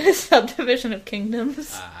into moved that subdivision of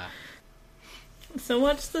kingdoms. Ah. So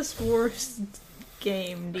what's this worst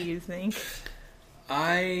game, do you think?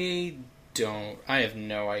 I have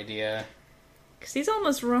no idea. Because he's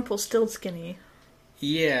almost Rumpelstiltskin-y.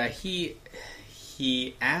 Yeah, he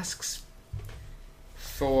asks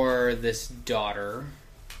for this daughter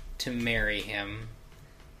to marry him,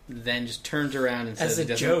 then just turns around and says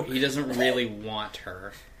he doesn't really want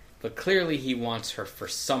her. But clearly he wants her for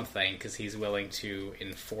something, because he's willing to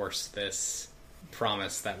enforce this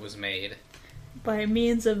promise that was made. By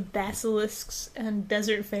means of basilisks and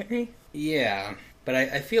desert fairy. Yeah, but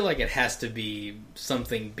I feel like it has to be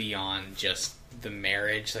something beyond just the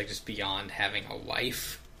marriage, like just beyond having a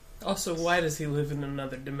wife. Also, why does he live in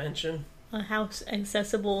another dimension? A house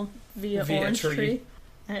accessible via orange tree. tree.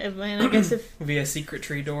 And I guess if Via secret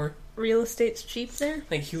tree door. real estate's cheap there.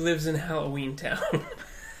 Like, he lives in Halloween Town.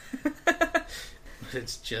 But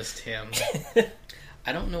it's just him.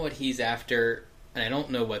 I don't know what he's after, and I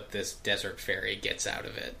don't know what this desert fairy gets out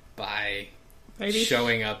of it by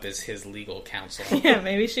showing up as his legal counsel. Yeah,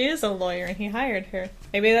 maybe she is a lawyer and he hired her.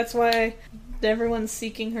 Maybe that's why everyone's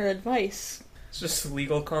seeking her advice. It's just a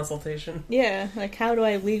legal consultation. Yeah, like, how do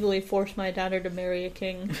I legally force my daughter to marry a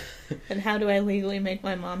king? And how do I legally make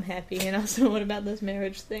my mom happy? And also, what about this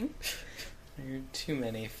marriage thing? There are too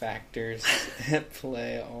many factors at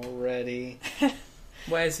play already.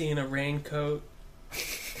 Why is he in a raincoat?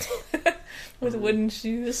 With wooden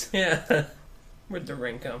shoes. Yeah. Where'd the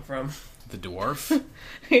ring come from? The dwarf?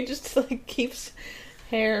 He just, like, keeps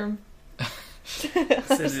hair on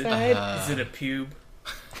the side. Is it a pube?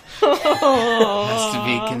 Has to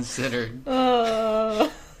be considered.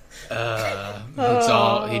 Oh. It's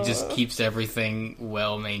all. He just keeps everything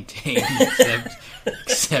well maintained,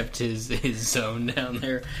 except his zone down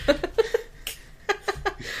there.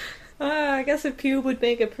 I guess a pube would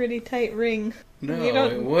make a pretty tight ring. No, You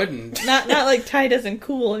don't- it wouldn't. Not like tight as in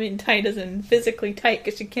cool. I mean tight as in physically tight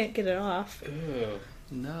because you can't get it off. Ew,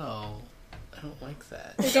 no, I don't like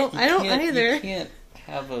that. I don't either. You can't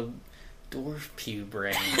have a dwarf pube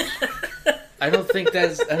ring. I don't think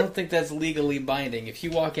that's legally binding. If you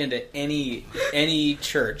walk into any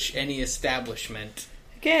church, any establishment,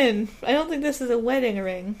 Again, I don't think this is a wedding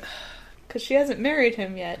ring. Because she hasn't married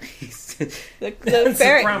him yet. The It's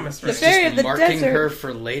fairy, a promise the ring. fairy of the marking desert. her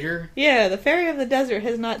for later. Yeah, the fairy of the desert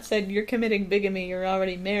has not said you're committing bigamy. You're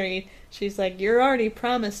already married. She's like, you're already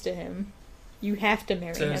promised to him. You have to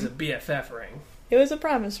marry So it's a him. BFF ring. It was a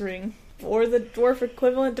promise ring, or the dwarf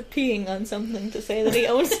equivalent to peeing on something to say that he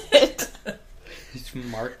owns it. He's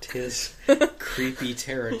marked his creepy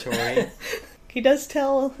territory. He does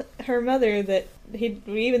tell her mother that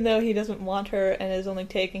even though he doesn't want her and is only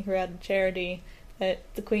taking her out of charity, that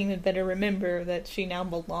the queen had better remember that she now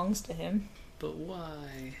belongs to him. But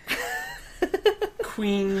why?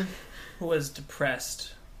 Queen was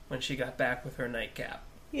depressed when she got back with her nightcap.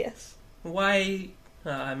 Yes. Why?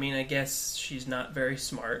 I mean, I guess she's not very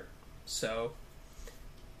smart, so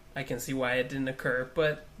I can see why it didn't occur,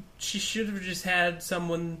 but she should have just had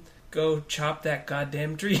someone go chop that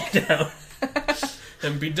goddamn tree down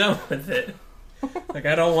and be done with it. Like,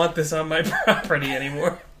 I don't want this on my property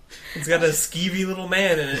anymore. It's got a skeevy little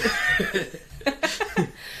man in it.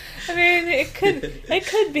 I mean, it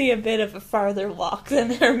could be a bit of a farther walk than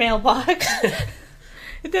her mailbox.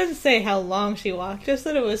 It doesn't say how long she walked, just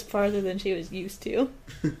that it was farther than she was used to.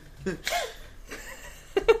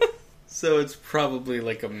 So it's probably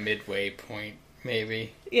like a midway point,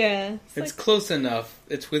 maybe. Yeah. It's close enough.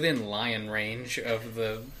 It's within lion range of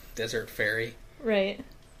the desert fairy. Right.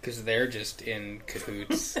 Because they're just in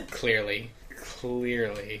cahoots. Clearly,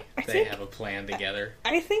 they have a plan together.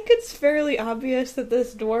 I think it's fairly obvious that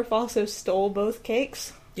this dwarf also stole both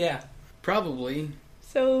cakes. Yeah. Probably.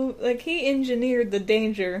 So, like, he engineered the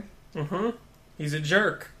danger. Mm-hmm. He's a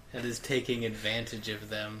jerk. That is taking advantage of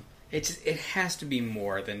them. It has to be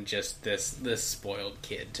more than just this spoiled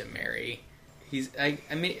kid to marry.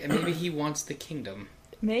 Maybe he wants the kingdom.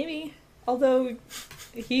 Maybe. Although,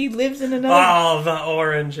 he lives in another... Oh, the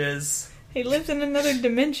oranges. He lives in another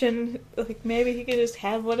dimension. Like, maybe he could just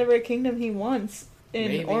have whatever kingdom he wants in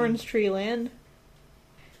Maybe. Orange Tree Land.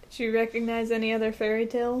 Did you recognize any other fairy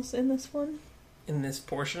tales in this one? In this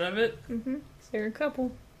portion of it? Mm-hmm. Is there a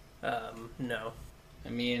couple? No. I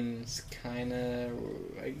mean, it's kind of...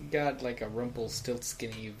 I got like a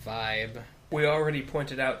Rumpelstiltskin-y vibe. We already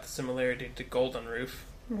pointed out the similarity to Golden Roof.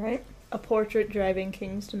 Right. A portrait driving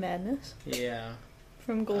kings to madness. Yeah.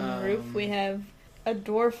 From Golden Roof, we have a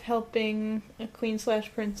dwarf helping a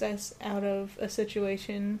queen/princess out of a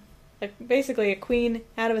situation. Like, basically, a queen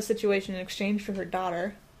out of a situation in exchange for her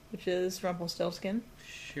daughter, which is Rumpelstiltskin.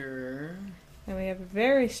 Sure. And we have a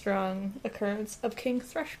very strong occurrence of King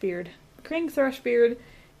Thrushbeard. King Thrushbeard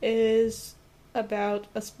is about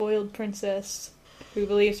a spoiled princess who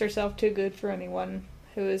believes herself too good for anyone,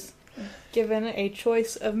 who is given a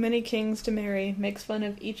choice of many kings to marry, makes fun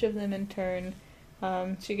of each of them in turn.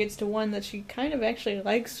 She gets to one that she kind of actually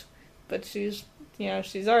likes, but she's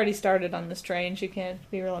already started on this train. She can't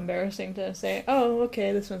be real embarrassing to say, oh,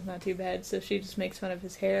 okay, this one's not too bad. So she just makes fun of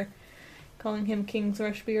his hair, calling him King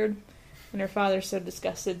Thrushbeard. And her father's so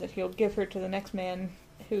disgusted that he'll give her to the next man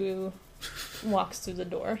who walks through the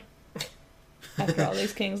door after all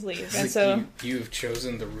these kings leave. And so you've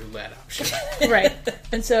chosen the roulette option. Right.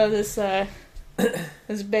 And so this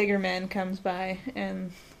beggar man comes by,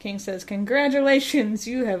 and King says, congratulations,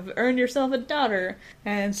 you have earned yourself a daughter.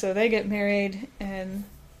 And so they get married, and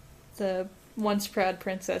the once proud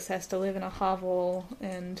princess has to live in a hovel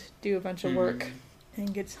and do a bunch of work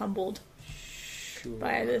and gets humbled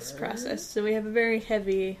by this process. So we have a very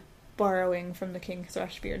heavy borrowing from the King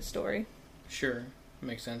Thrushbeard story. Sure.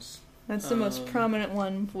 Makes sense. That's the most prominent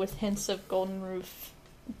one, with hints of Golden Roof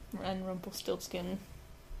and Rumpelstiltskin.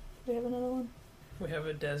 Do we have another one? We have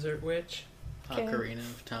a desert witch. Ocarina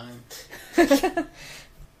of Time.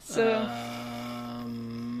 So,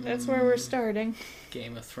 that's where we're starting.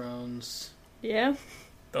 Game of Thrones. Yeah?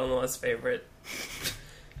 Donala's favorite.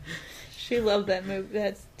 She loved that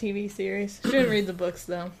that TV series. She didn't read the books,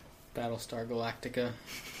 though. Battlestar Galactica.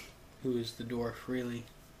 Who is the dwarf, really?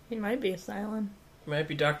 He might be a Cylon. It might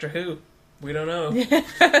be Doctor Who. We don't know.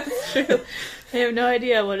 True. I have no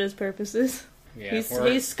idea what his purpose is. Yeah,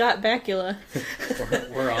 he's Scott Bakula.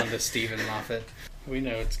 we're on to Stephen Moffat. We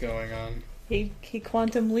know what's going on. He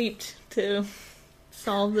quantum leaped to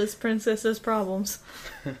solve this princess's problems.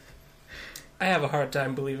 I have a hard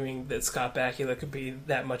time believing that Scott Bakula could be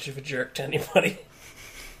that much of a jerk to anybody.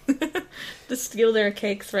 To steal their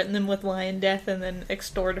cake, threaten them with lion death, and then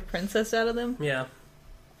extort a princess out of them? Yeah.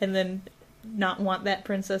 And then not want that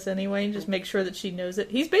princess anyway, and just make sure that she knows it.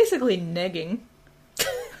 He's basically negging.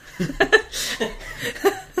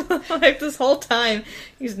 Like, this whole time,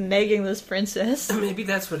 he's negging this princess. Maybe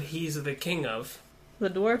that's what he's the king of. The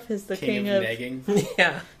dwarf is the king of of... negging?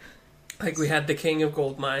 Yeah. Like, we had the king of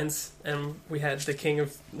gold mines, and we had the king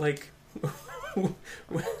of, like,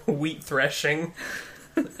 wheat threshing,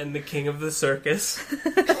 and the king of the circus,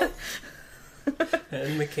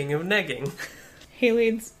 and the king of negging. He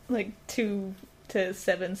leads, like, 2 to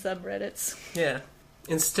 7 subreddits. Yeah.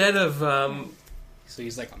 Instead of, So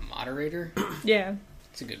he's like a moderator? Yeah.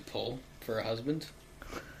 It's a good pull for a husband.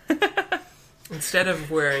 instead of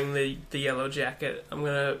wearing the yellow jacket, I'm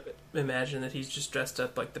gonna imagine that he's just dressed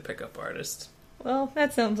up like the pickup artist. Well,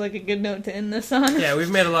 that sounds like a good note to end this on. Yeah, we've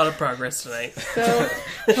made a lot of progress tonight. So,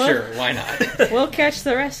 Sure, why not? we'll catch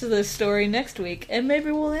the rest of this story next week, and maybe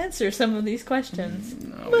we'll answer some of these questions.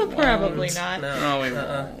 No, Well, we probably won't. not. No, we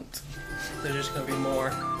won't. There's just gonna be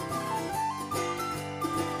more.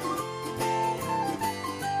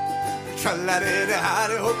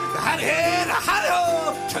 Tra-la-di-di-hi-di-ho,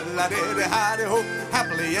 hi-di-hi-di-hi-di-ho, tra-la-di-di-hi-di-ho,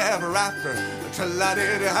 happily ever after.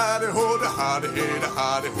 Tra-la-di-di-hi-di-ho,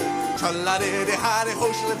 hi-di-hi-di-hi-di-ho,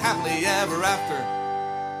 tra-la-di-di-hi-di-ho, she lived happily ever after.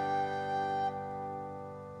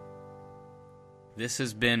 This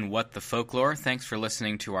has been What the Folklore. Thanks for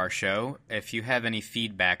listening to our show. If you have any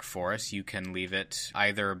feedback for us, you can leave it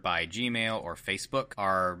either by Gmail or Facebook.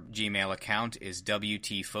 Our Gmail account is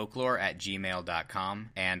wtfolklore@gmail.com,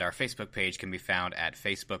 and our Facebook page can be found at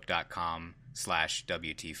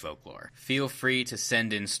facebook.com/WTfolklore. Feel free to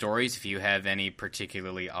send in stories if you have any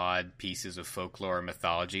particularly odd pieces of folklore or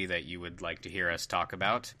mythology that you would like to hear us talk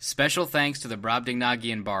about. Special thanks to the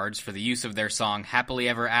Brobdingnagian Bards for the use of their song Happily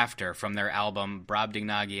Ever After from their album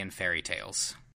Brobdingnagian Fairy Tales.